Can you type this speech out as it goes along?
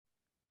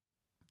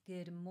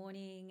Good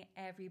morning,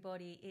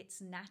 everybody. It's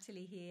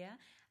Natalie here,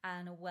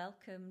 and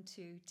welcome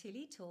to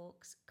Tilly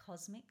Talks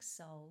Cosmic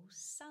Soul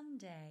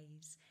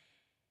Sundays.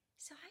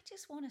 So, I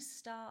just want to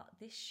start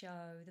this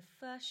show, the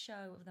first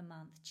show of the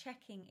month,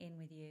 checking in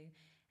with you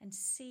and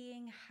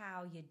seeing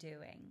how you're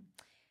doing.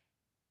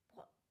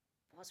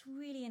 What's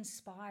really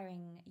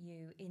inspiring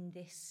you in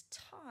this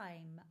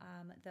time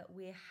that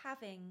we're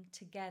having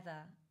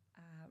together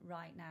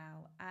right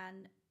now,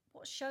 and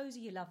what shows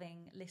are you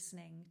loving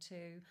listening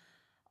to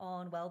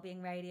on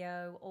Wellbeing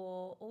Radio,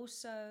 or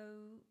also,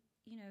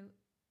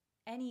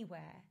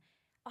 anywhere.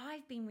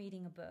 I've been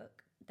reading a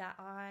book that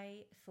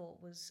I thought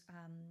was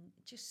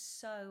just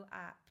so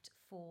apt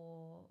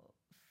for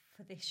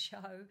this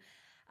show.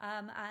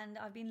 And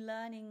I've been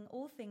learning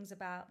all things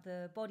about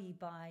the body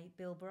by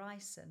Bill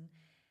Bryson.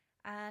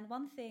 And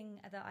one thing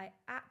that I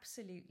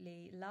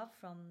absolutely love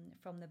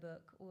from the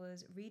book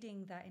was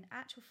reading that in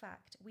actual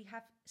fact, we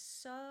have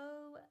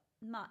so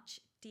much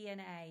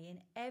DNA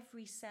in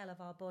every cell of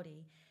our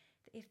body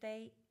that if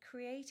they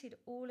created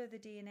all of the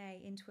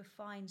DNA into a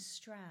fine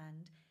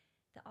strand,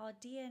 that our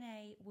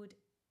DNA would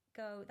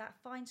go, that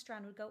fine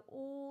strand would go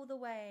all the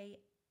way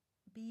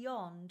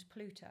beyond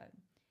Pluto.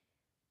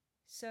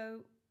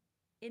 So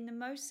in the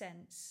most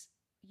sense,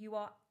 you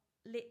are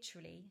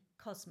literally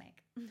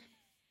cosmic.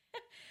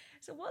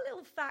 So what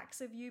little facts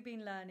have you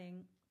been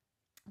learning?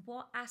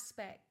 What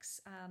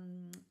aspects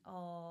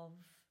of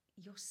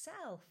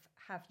yourself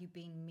have you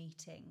been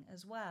meeting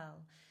as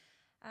well?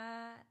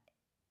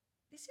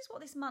 This is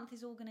what this month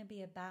is all going to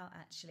be about,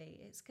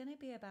 actually. It's going to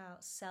be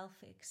about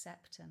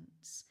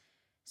self-acceptance.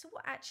 So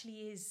what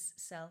actually is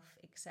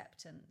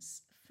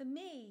self-acceptance? For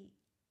me,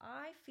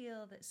 I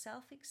feel that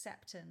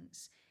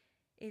self-acceptance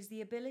is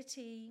the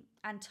ability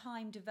and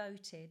time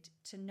devoted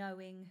to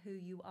knowing who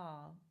you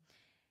are.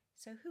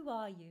 So who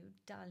are you,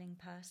 darling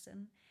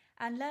person?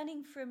 And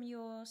learning from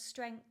your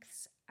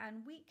strengths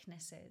and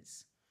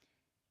weaknesses.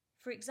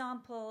 For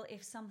example,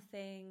 if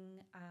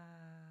something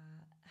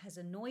has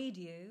annoyed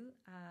you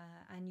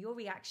and your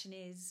reaction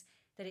is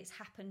that it's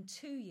happened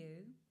to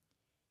you,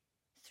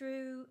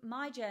 through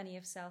my journey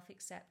of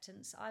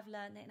self-acceptance, I've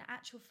learned that in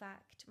actual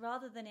fact,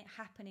 rather than it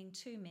happening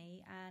to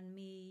me and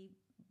me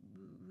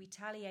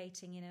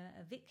retaliating in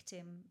a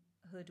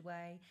victimhood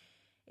way,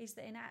 is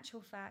that in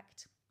actual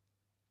fact,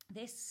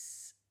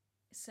 this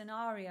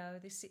scenario,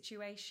 this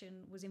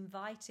situation was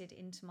invited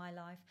into my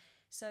life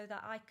so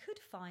that I could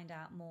find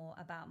out more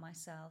about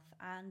myself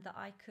and that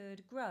I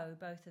could grow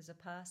both as a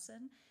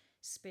person,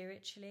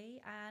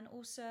 spiritually, and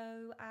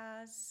also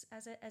as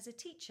a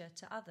teacher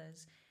to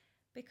others.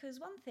 Because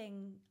one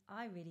thing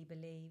I really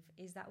believe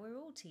is that we're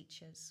all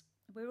teachers.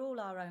 We're all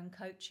our own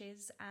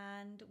coaches,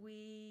 and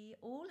we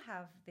all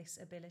have this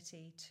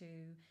ability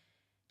to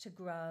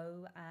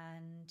grow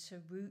and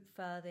to root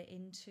further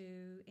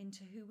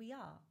into who we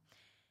are.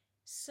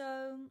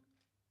 So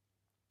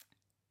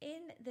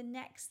in the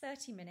next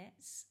 30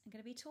 minutes, I'm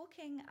going to be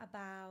talking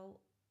about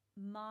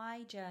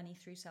my journey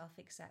through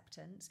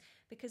self-acceptance,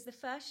 because the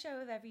first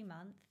show of every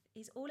month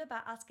is all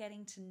about us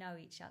getting to know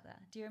each other.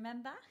 Do you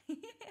remember?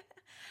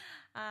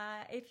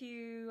 If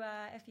you're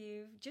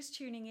just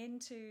tuning in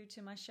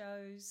to my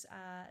shows,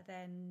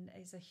 then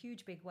it's a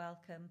huge big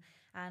welcome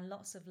and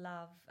lots of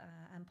love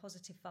and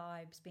positive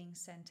vibes being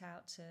sent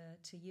out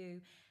to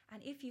you.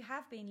 And if you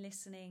have been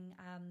listening,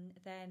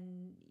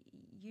 then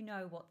you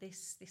know what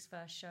this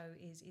first show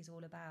is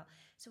all about.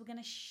 So we're going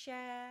to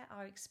share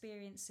our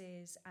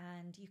experiences,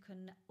 and you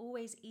can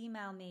always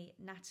email me,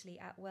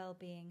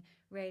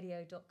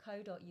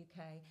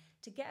 natalie@wellbeingradio.co.uk,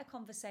 to get a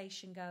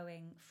conversation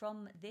going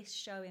from this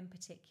show in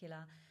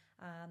particular,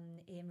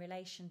 in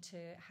relation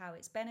to how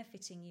it's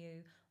benefiting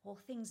you or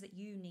things that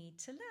you need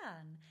to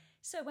learn.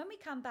 So when we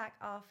come back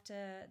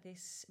after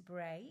this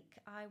break,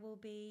 I will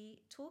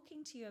be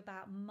talking to you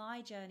about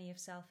my journey of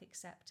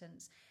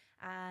self-acceptance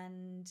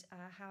and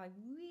how I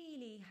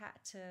really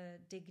had to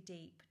dig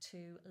deep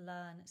to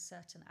learn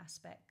certain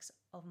aspects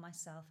of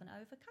myself and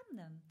overcome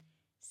them.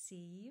 See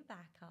you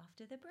back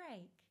after the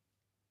break.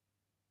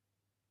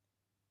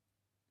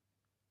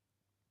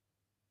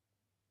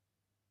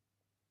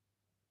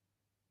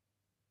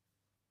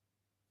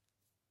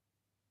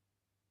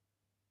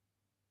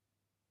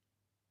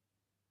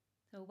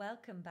 So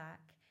welcome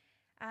back.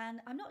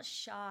 And I'm not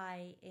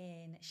shy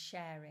in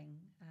sharing.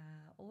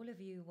 All of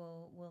you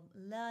will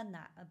learn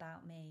that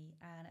about me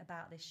and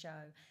about this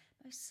show.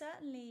 Most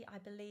certainly, I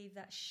believe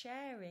that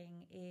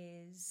sharing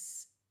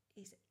is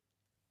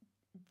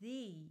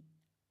the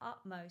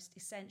utmost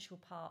essential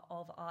part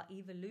of our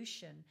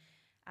evolution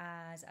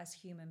as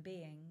human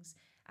beings.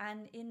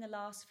 And in the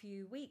last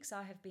few weeks,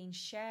 I have been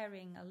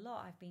sharing a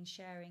lot. I've been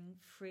sharing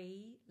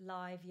free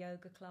live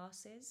yoga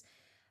classes.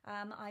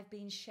 I've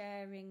been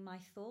sharing my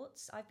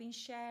thoughts. I've been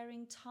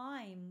sharing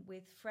time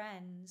with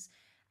friends,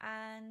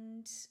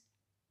 and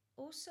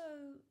also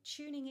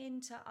tuning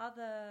into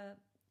other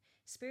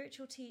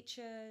spiritual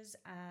teachers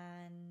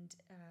and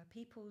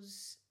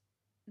people's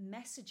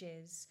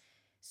messages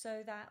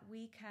so that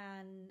we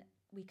can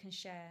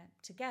share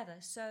together.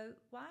 So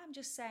why I'm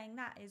just saying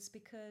that is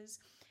because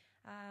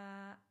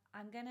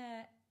I'm going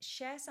to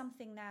share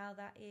something now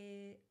that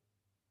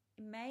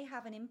may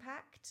have an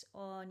impact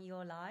on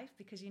your life,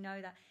 because you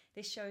know that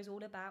this show is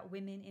all about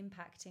women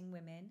impacting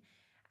women,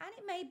 and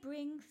it may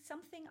bring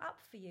something up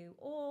for you,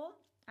 or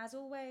as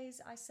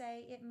always I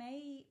say, it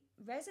may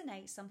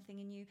resonate something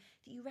in you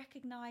that you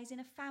recognize in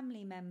a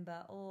family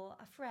member or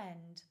a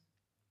friend.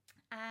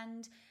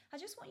 And I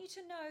just want you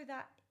to know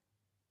that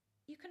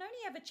you can only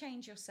ever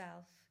change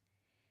yourself.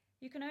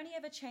 You can only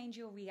ever change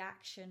your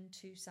reaction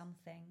to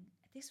something.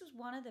 This was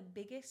one of the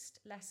biggest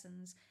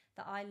lessons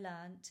that I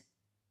learned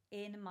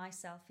in my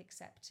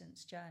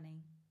self-acceptance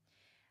journey.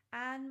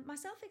 And my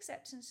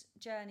self-acceptance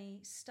journey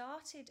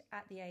started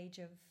at the age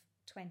of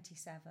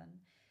 27.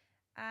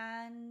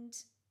 And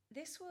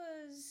this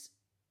was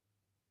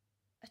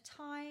a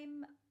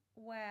time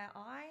where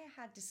I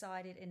had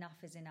decided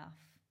enough is enough.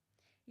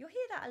 You'll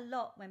hear that a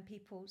lot when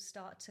people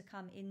start to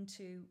come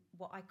into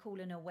what I call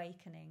an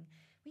awakening,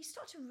 when you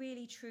start to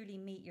really truly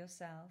meet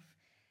yourself.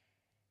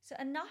 So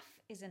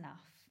enough is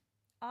enough.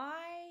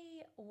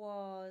 I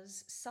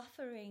was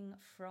suffering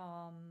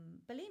from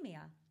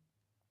bulimia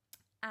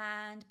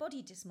and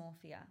body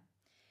dysmorphia.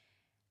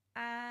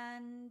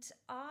 And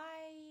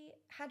I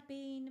had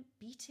been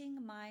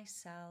beating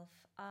myself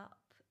up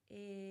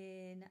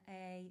in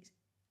a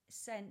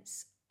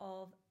sense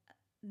of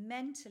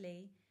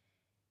mentally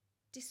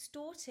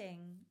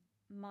distorting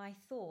my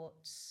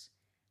thoughts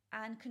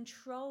and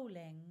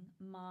controlling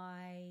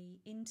my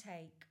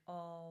intake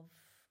of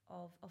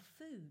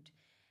food.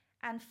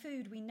 And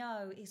food, we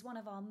know, is one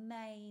of our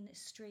main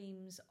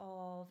streams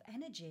of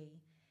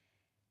energy.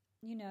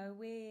 You know,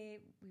 we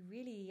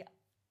really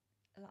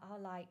are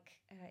like,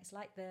 it's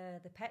like the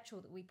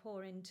petrol that we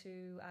pour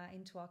into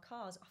our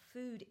cars. Our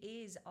food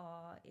is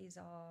our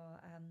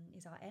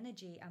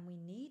energy, and we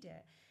need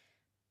it.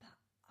 But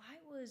I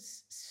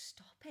was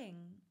stopping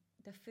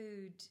the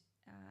food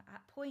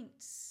at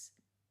points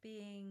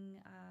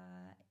being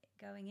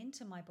going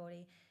into my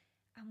body.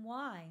 And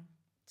why?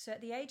 So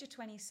at the age of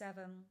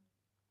 27,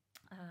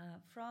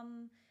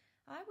 from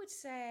I would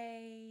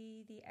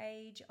say the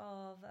age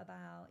of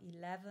about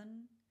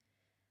 11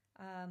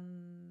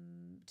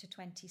 to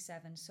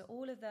 27, so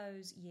all of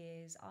those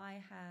years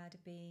I had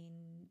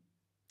been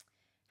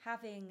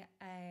having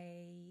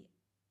a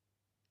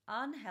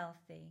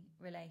unhealthy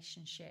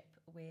relationship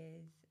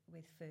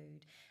with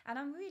food. And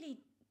I'm really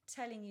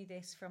telling you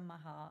this from my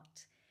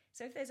heart.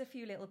 So if there's a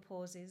few little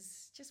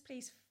pauses, just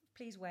please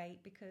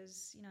wait,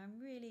 because you know I'm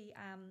really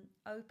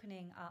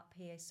opening up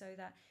here so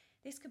that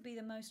this could be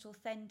the most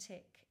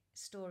authentic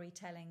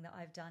storytelling that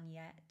I've done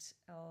yet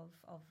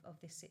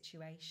of this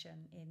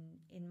situation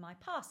in my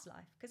past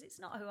life, because it's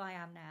not who I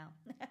am now.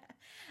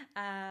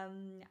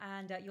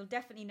 And you'll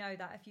definitely know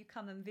that if you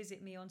come and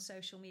visit me on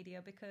social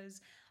media,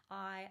 because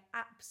I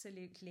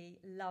absolutely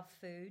love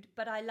food,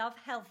 but I love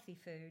healthy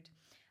food.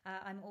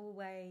 I'm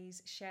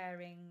always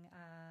sharing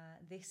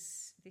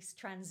this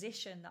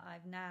transition that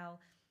I've now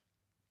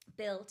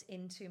built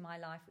into my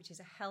life, which is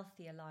a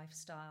healthier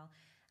lifestyle.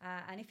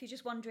 And if you're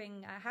just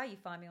wondering how you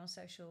find me on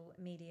social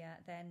media,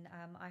 then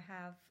I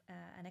have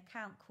an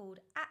account called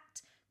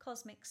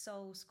 @Cosmic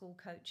Soul School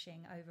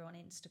Coaching over on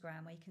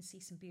Instagram, where you can see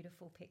some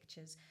beautiful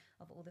pictures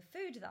of all the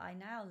food that I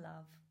now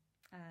love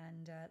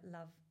and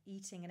love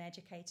eating and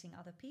educating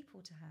other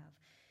people to have.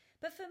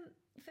 But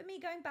for me,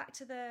 going back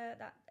to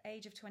that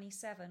age of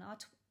 27, our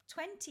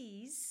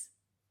 20s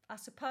are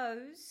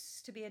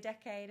supposed to be a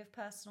decade of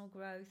personal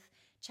growth,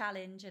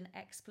 challenge and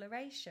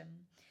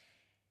exploration.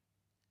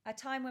 A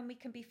time when we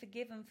can be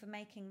forgiven for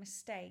making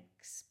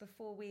mistakes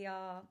before we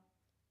are,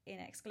 in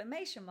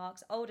exclamation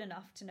marks, old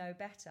enough to know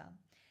better.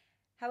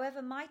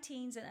 However, my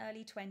teens and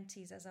early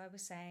 20s, as I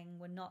was saying,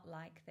 were not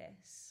like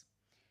this.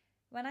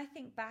 When I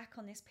think back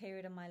on this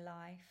period of my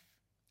life,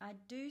 I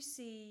do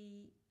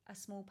see a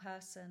small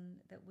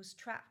person that was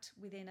trapped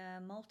within a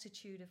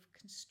multitude of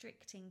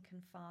constricting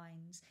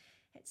confines.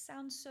 It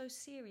sounds so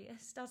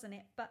serious, doesn't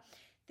it? But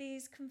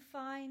these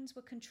confines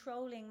were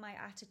controlling my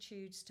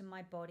attitudes to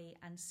my body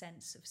and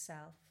sense of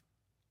self.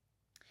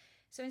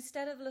 So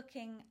instead of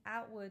looking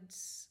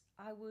outwards,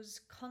 I was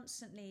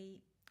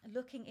constantly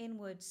looking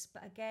inwards,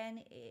 but again,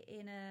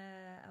 in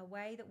a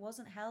way that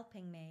wasn't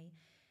helping me.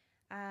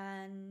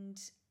 And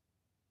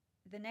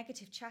the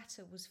negative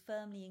chatter was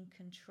firmly in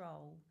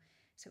control.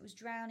 So it was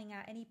drowning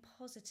out any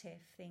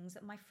positive things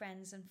that my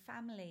friends and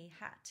family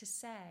had to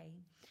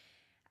say.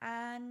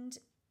 And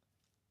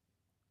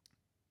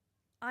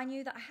I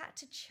knew that I had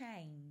to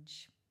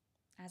change.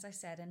 As I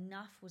said,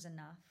 enough was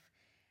enough.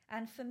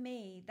 And for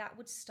me, that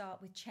would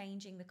start with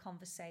changing the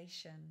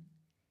conversation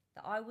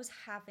that I was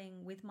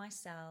having with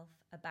myself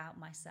about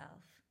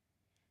myself.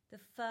 The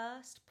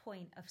first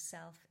point of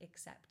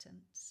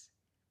self-acceptance.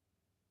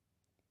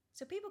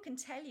 So people can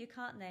tell you,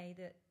 can't they,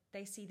 that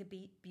they see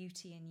the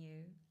beauty in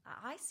you.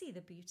 I see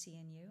the beauty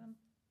in you, and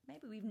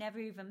maybe we've never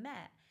even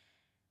met.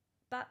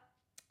 But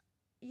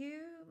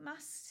you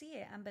must see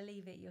it and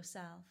believe it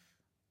yourself.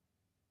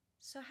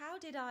 So how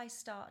did I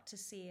start to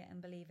see it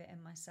and believe it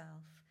in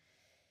myself?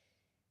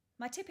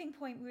 My tipping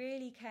point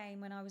really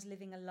came when I was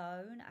living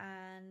alone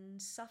and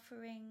and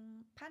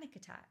suffering panic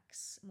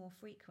attacks more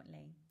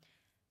frequently.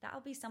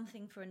 That'll be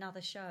something for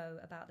another show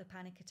about the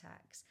panic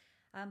attacks.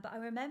 But I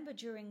remember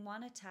during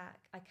one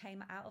attack, I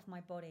came out of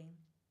my body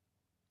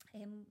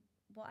in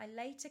what I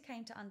later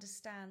came to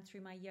understand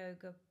through my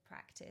yoga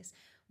practice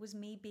was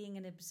me being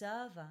an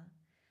observer.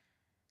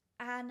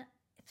 And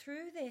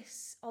through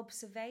this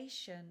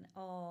observation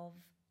of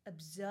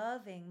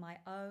observing my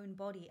own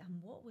body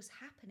and what was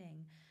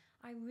happening,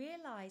 I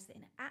realized that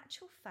in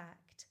actual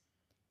fact,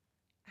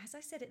 as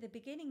I said at the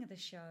beginning of the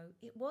show,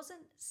 it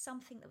wasn't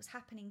something that was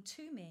happening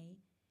to me.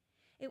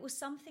 It was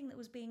something that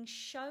was being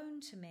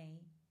shown to me.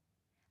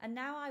 And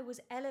now I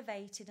was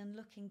elevated and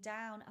looking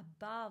down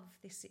above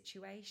this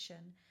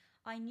situation.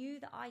 I knew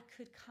that I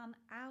could come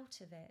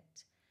out of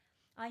it.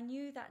 I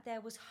knew that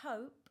there was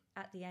hope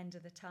at the end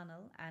of the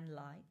tunnel and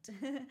light,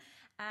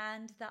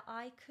 and that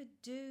I could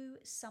do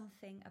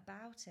something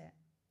about it.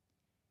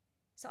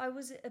 So I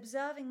was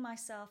observing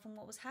myself and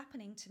what was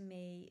happening to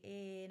me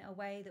in a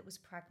way that was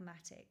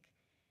pragmatic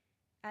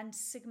and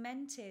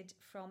segmented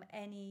from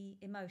any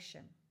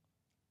emotion.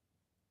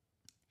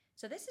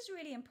 So this is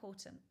really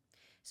important.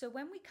 So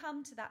when we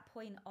come to that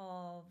point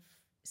of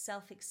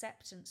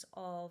self-acceptance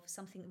of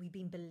something that we've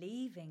been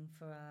believing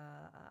for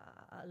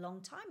a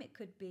long time, it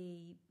could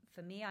be,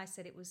 for me, I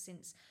said it was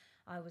since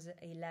I was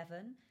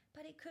 11,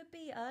 but it could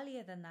be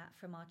earlier than that,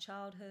 from our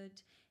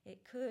childhood.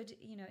 It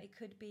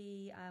could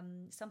be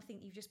something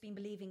you've just been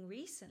believing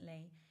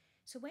recently.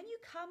 So when you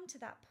come to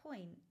that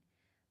point,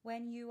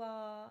 when you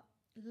are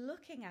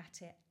looking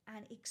at it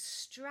and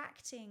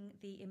extracting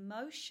the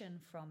emotion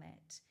from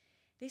it,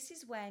 this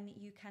is when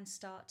you can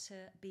start to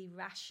be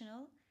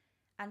rational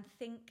and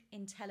think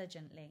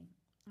intelligently.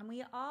 And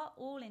we are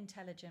all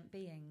intelligent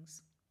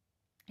beings.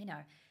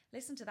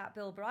 Listen to that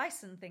Bill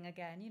Bryson thing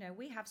again.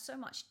 We have so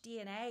much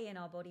DNA in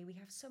our body. We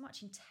have so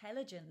much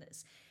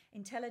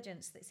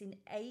intelligence that's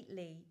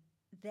innately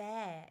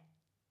there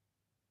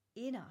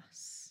in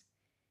us.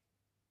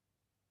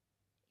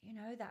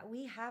 That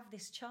we have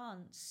this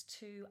chance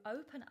to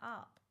open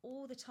up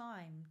all the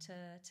time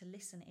to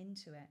listen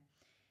into it.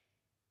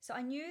 So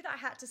I knew that I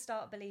had to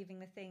start believing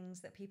the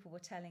things that people were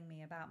telling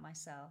me about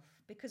myself,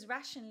 because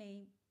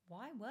rationally,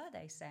 why were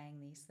they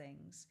saying these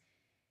things?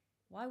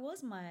 Why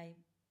was my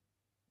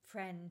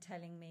friend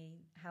telling me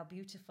how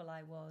beautiful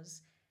I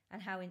was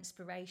and how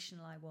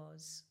inspirational I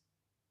was?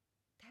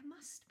 There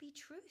must be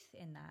truth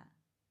in that.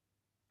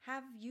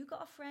 Have you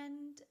got a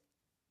friend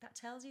that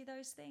tells you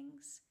those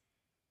things?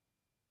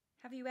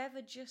 Have you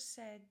ever just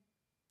said,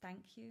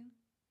 thank you?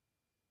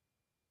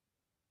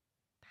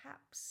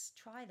 Perhaps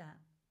try that.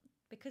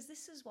 Because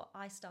this is what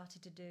I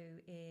started to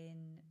do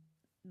in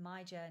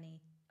my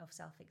journey of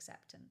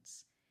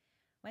self-acceptance.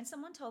 When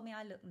someone told me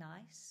I looked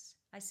nice,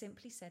 I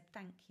simply said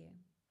thank you.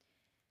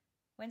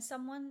 When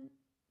someone,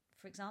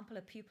 for example,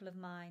 a pupil of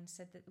mine,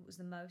 said that it was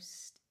the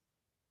most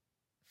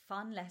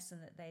fun lesson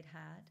that they'd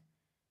had,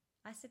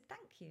 I said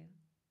thank you.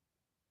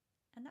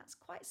 And that's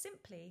quite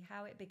simply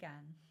how it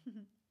began.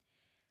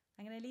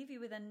 I'm going to leave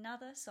you with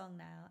another song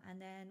now, and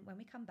then when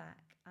we come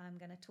back, I'm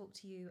going to talk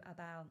to you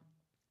about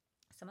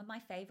some of my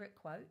favorite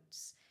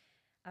quotes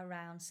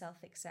around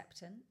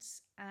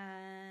self-acceptance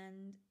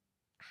and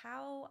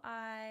how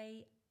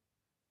I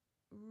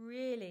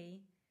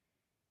really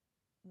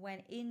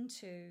went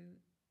into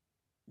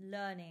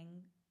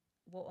learning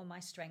what were my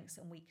strengths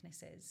and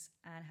weaknesses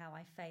and how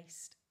I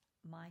faced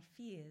my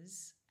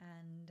fears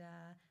and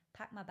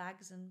packed my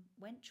bags and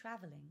went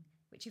traveling,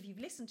 which if you've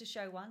listened to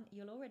show 1,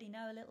 you'll already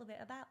know a little bit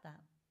about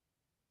that.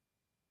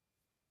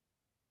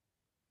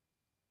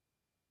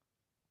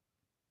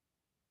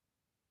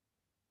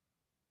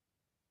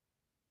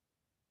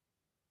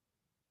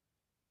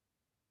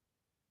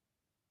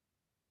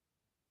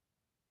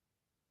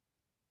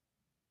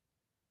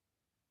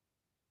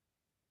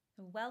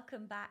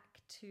 Welcome back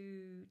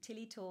to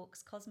Tilly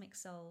Talks Cosmic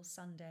Soul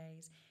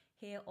Sundays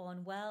here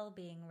on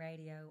Wellbeing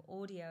Radio,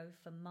 audio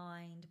for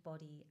mind,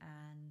 body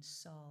and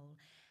soul.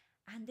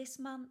 And this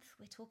month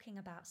we're talking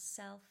about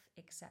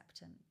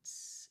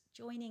self-acceptance,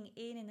 joining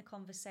in the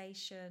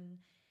conversation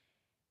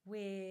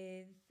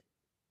with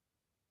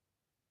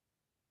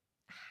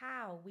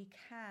how we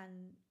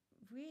can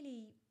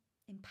really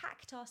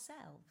impact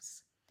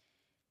ourselves,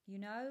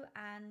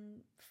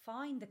 and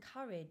find the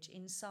courage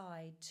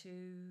inside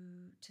to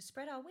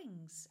spread our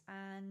wings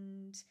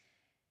and,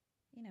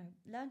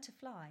 learn to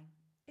fly.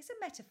 It's a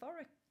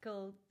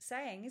metaphorical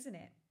saying, isn't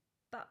it?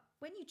 But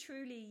when you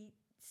truly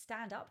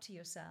stand up to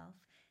yourself,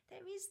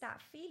 there is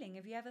that feeling,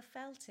 have you ever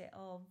felt it,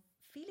 of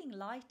feeling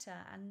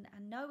lighter and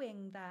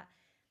knowing that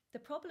the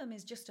problem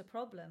is just a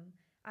problem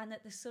and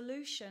that the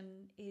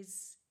solution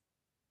is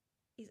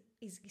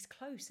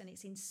close and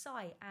it's in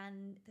sight,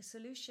 and the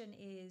solution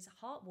is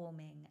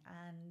heartwarming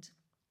and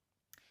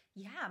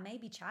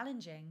maybe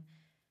challenging,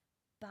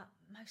 but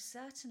most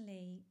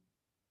certainly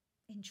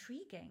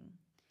intriguing.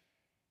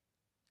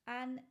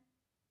 And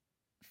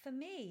for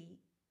me,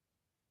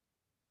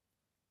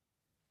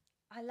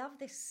 I love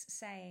this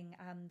saying,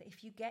 that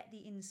if you get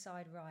the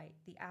inside right,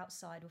 the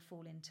outside will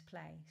fall into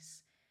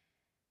place.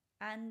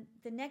 And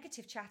the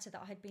negative chatter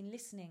that I had been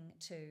listening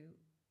to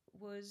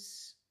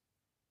was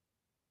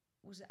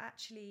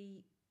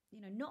actually,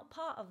 not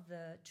part of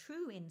the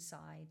true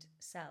inside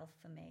self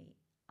for me.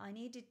 I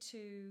needed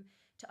to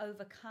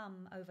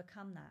overcome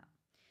that.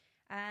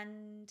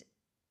 And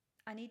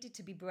I needed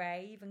to be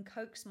brave and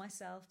coax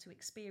myself to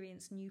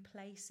experience new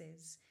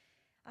places.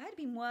 I had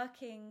been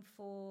working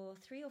for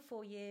 3 or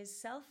 4 years,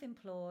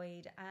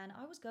 self-employed, and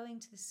I was going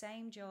to the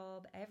same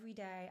job every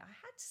day. I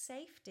had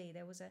safety.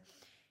 There was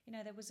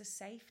a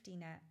safety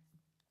net.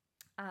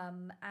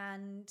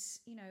 And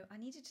I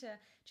needed to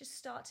just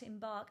start to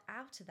embark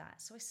out of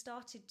that. So I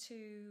started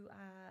to,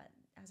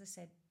 as I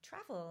said,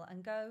 travel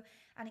and go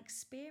and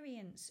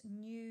experience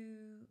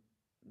new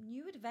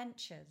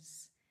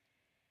adventures.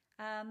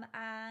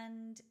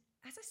 And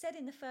as I said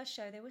in the first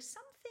show, there were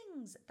some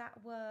things that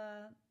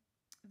were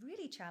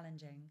really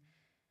challenging,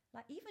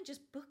 like even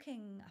just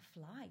booking a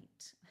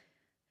flight.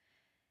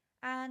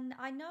 And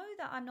I know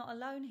that I'm not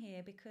alone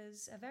here,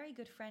 because a very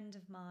good friend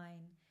of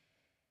mine,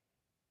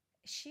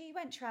 she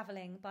went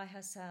traveling by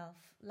herself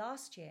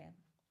last year.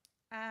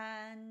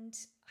 And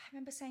I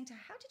remember saying to her,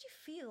 how did you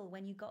feel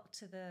when you got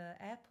to the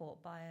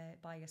airport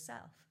by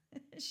yourself?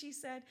 She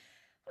said,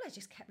 well, I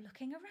just kept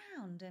looking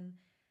around and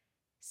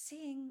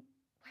seeing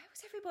where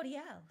was everybody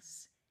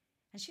else.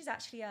 And she's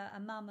actually a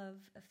mum of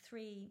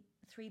three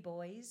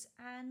boys,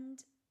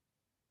 and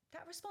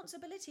that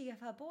responsibility of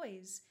her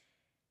boys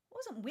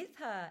wasn't with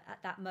her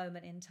at that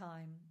moment in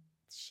time.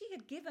 She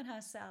had given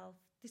herself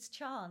this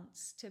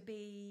chance to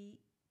be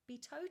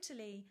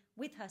totally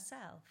with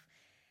herself.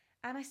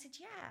 And I said,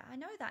 yeah, I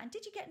know that. And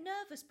did you get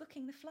nervous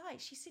booking the flight?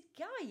 She said,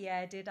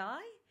 yeah, did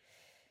I?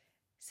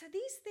 So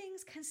these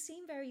things can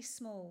seem very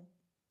small.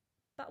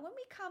 But when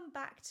we come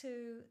back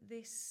to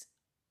this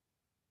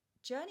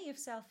journey of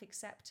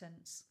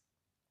self-acceptance,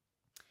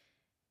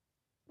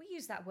 we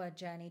use that word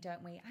journey,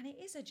 don't we? And it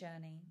is a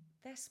journey.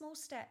 There's small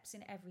steps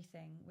in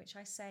everything, which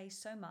I say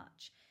so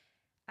much.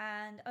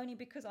 And only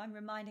because I'm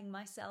reminding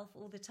myself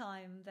all the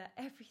time that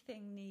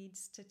everything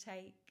needs to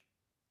take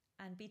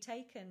and be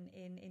taken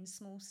in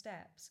small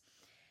steps.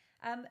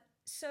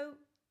 So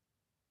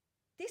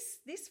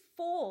this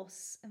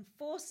force and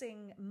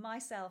forcing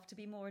myself to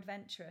be more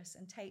adventurous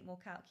and take more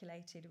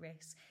calculated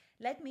risks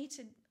led me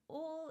to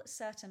all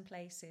certain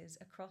places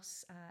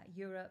across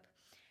Europe,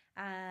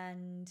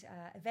 and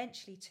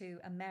eventually to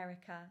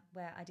America,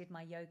 where I did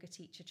my yoga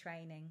teacher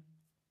training.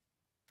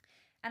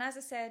 And as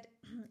I said,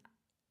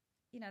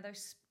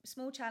 those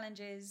small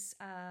challenges,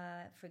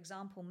 for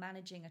example,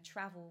 managing a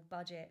travel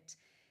budget,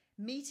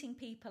 meeting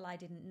people I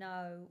didn't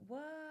know,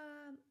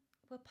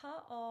 were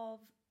part of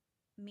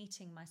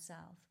meeting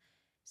myself.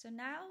 So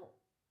now,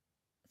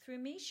 through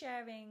me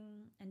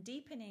sharing and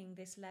deepening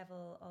this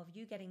level of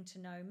you getting to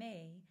know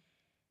me,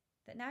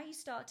 that now you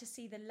start to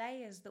see the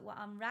layers that were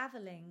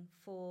unraveling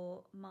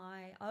for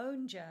my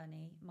own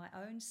journey, my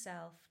own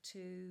self,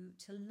 to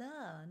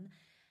learn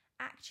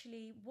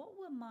actually what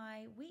were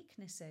my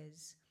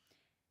weaknesses.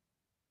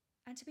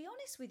 And to be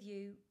honest with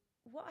you,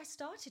 what I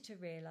started to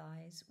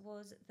realize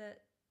was that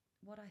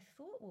what I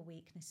thought were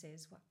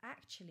weaknesses were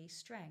actually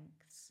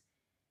strengths.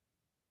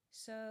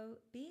 So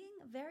being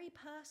very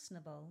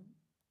personable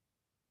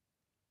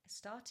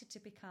started to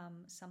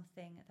become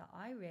something that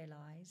I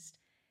realized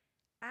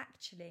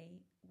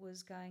actually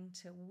was going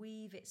to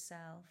weave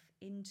itself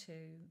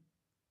into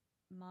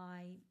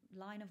my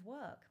line of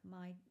work,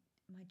 my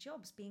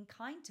jobs, being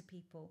kind to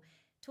people,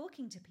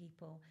 talking to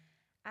people,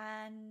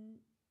 and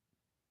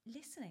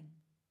listening.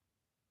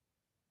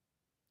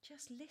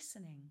 Just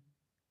listening.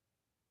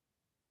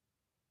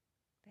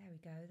 There we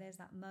go. There's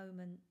that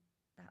moment,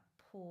 that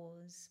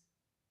pause,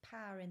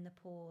 power in the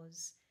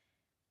pause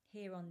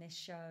here on this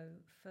show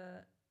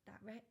for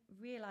that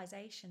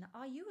realization.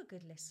 Are you a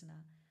good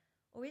listener?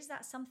 Or is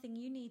that something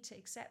you need to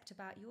accept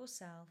about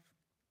yourself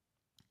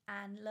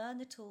and learn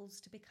the tools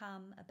to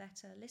become a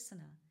better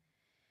listener?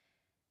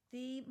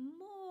 The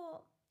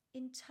more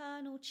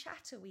internal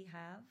chatter we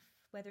have,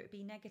 whether it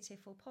be negative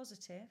or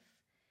positive,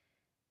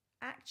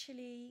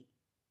 actually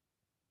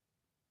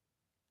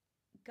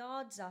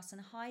guards us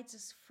and hides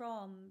us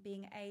from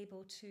being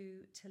able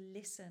to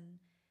listen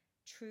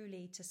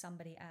truly to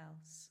somebody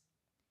else.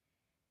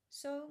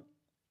 So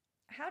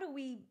how do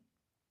we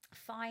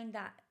find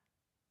that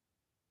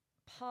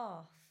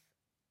path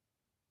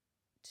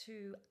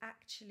to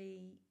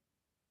actually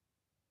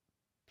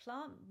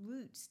plant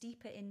roots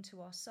deeper into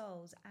our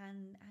souls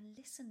and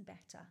listen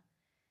better?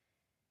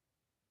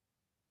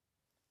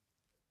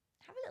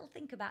 Have a little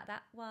think about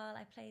that while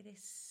I play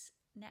this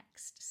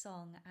next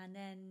song, and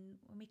then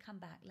when we come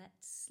back,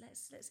 let's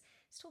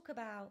talk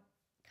about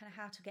kind of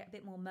how to get a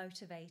bit more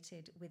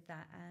motivated with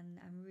that and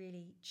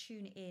really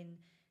tune in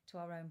to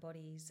our own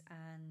bodies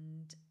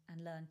and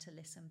learn to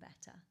listen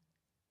better.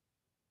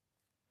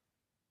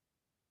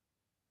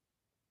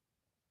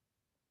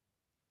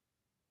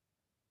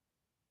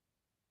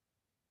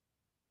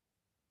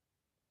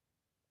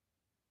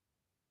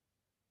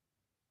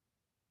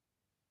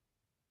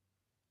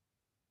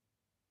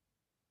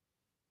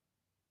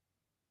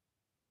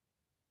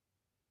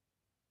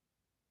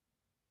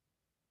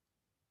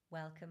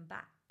 Welcome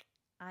back.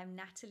 I'm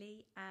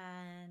Natalie,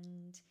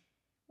 and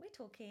we're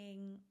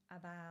talking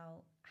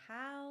about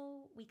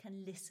how we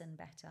can listen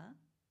better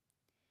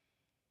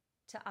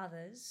to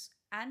others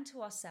and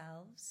to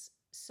ourselves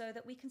so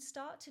that we can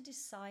start to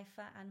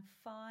decipher and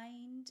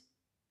find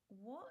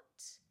what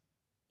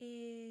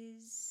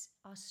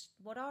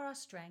are our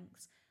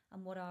strengths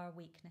and what are our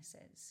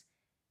weaknesses.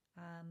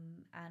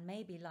 And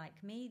maybe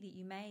like me, that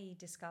you may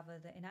discover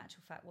that in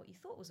actual fact what you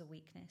thought was a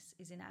weakness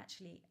is in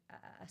actually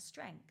a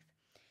strength.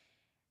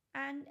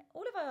 And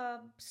all of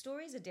our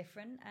stories are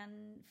different.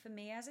 And for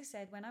me, as I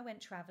said, when I went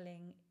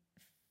traveling,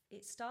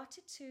 it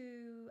started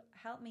to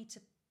help me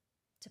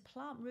to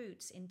plant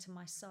roots into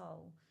my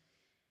soul.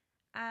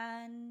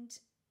 And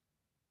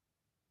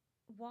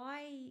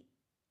what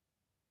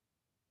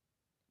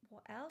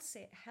else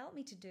it helped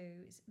me to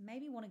do is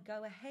maybe want to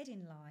go ahead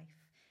in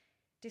life,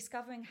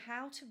 discovering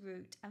how to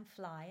root and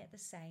fly at the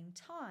same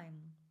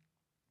time.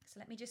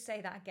 So let me just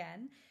say that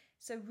again.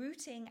 So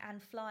rooting and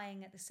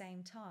flying at the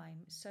same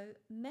time. So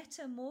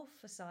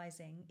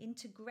metamorphosizing,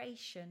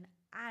 integration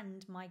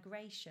and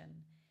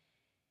migration.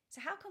 So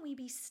how can we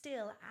be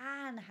still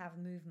and have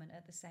movement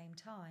at the same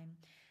time?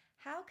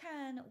 How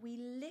can we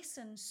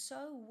listen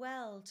so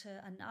well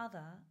to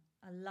another,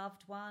 a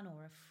loved one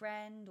or a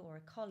friend or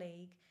a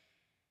colleague,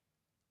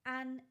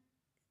 and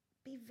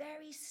be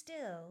very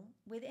still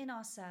within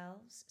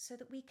ourselves so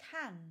that we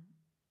can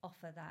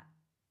offer that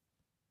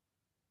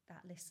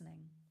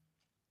listening?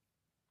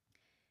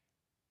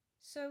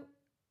 So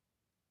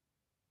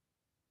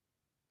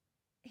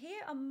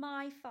here are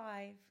my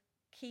 5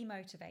 key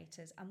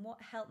motivators and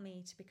what helped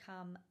me to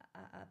become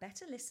a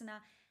better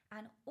listener,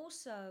 and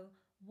also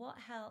what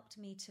helped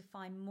me to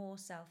find more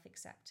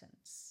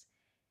self-acceptance.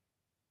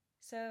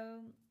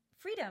 So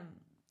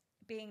freedom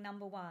being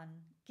number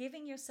 1,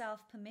 giving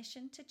yourself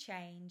permission to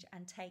change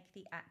and take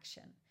the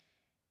action,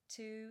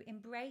 to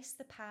embrace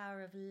the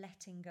power of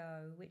letting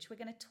go, which we're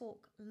going to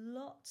talk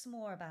lots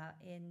more about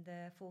in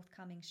the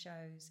forthcoming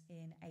shows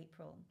in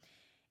April.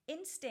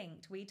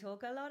 Instinct, we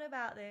talk a lot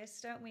about this,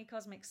 don't we,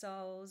 Cosmic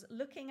Souls?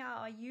 Looking at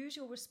our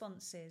usual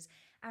responses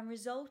and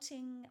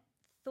resulting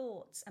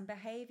thoughts and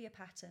behavior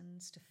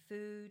patterns to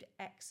food,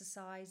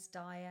 exercise,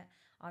 diet,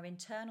 our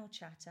internal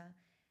chatter.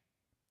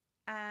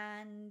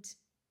 And,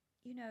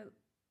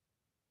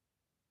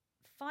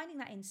 finding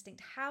that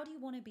instinct. How do you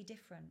want to be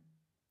different?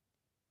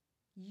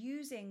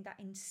 Using that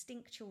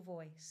instinctual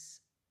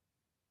voice.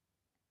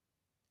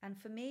 And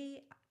for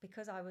me,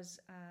 because I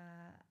was,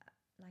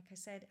 like I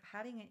said,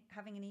 having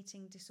an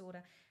eating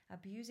disorder,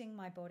 abusing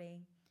my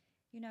body,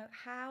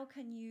 how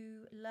can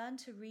you learn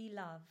to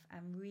re-love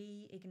and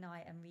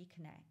reignite and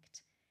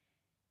reconnect?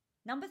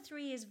 Number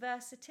 3 is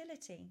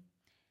versatility.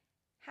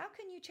 How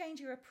can you change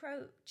your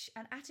approach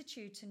and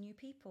attitude to new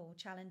people,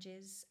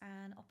 challenges,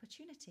 and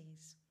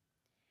opportunities?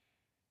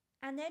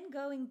 And then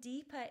going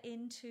deeper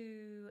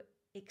into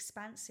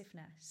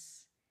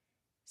expansiveness.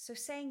 So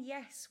saying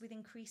yes with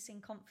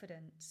increasing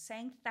confidence,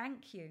 saying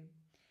thank you,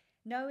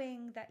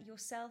 knowing that your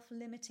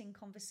self-limiting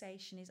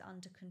conversation is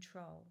under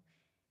control,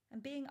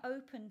 and being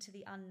open to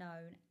the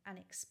unknown and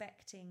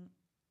expecting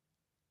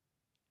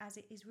as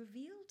it is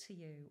revealed to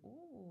you.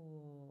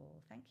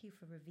 Oh, thank you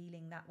for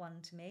revealing that one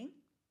to me.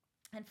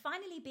 And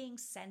finally, being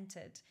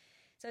centered.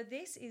 So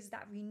this is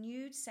that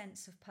renewed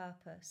sense of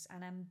purpose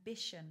and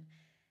ambition,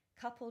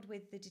 coupled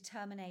with the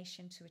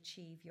determination to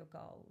achieve your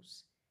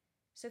goals.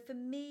 So for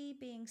me,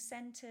 being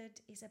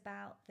centered is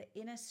about the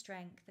inner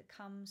strength that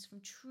comes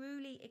from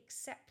truly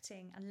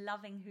accepting and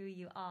loving who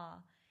you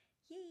are.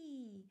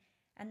 Yee!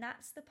 And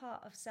that's the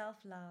part of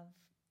self-love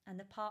and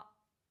the part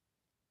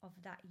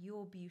of that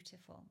you're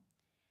beautiful.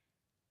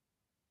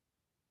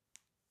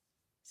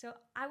 So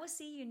I will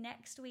see you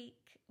next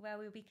week, where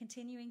we'll be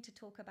continuing to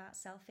talk about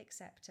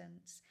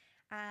self-acceptance.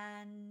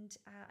 And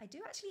I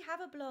do actually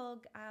have a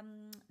blog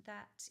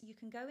that you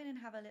can go in and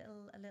have a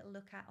little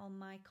look at on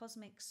my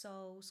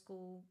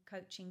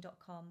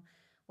cosmicsoulschoolcoaching.com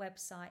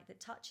website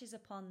that touches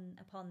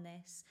upon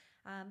this.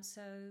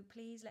 So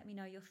please let me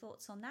know your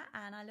thoughts on that,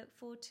 and I look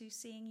forward to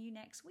seeing you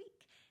next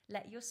week.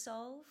 Let your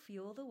soul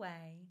fuel the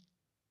way.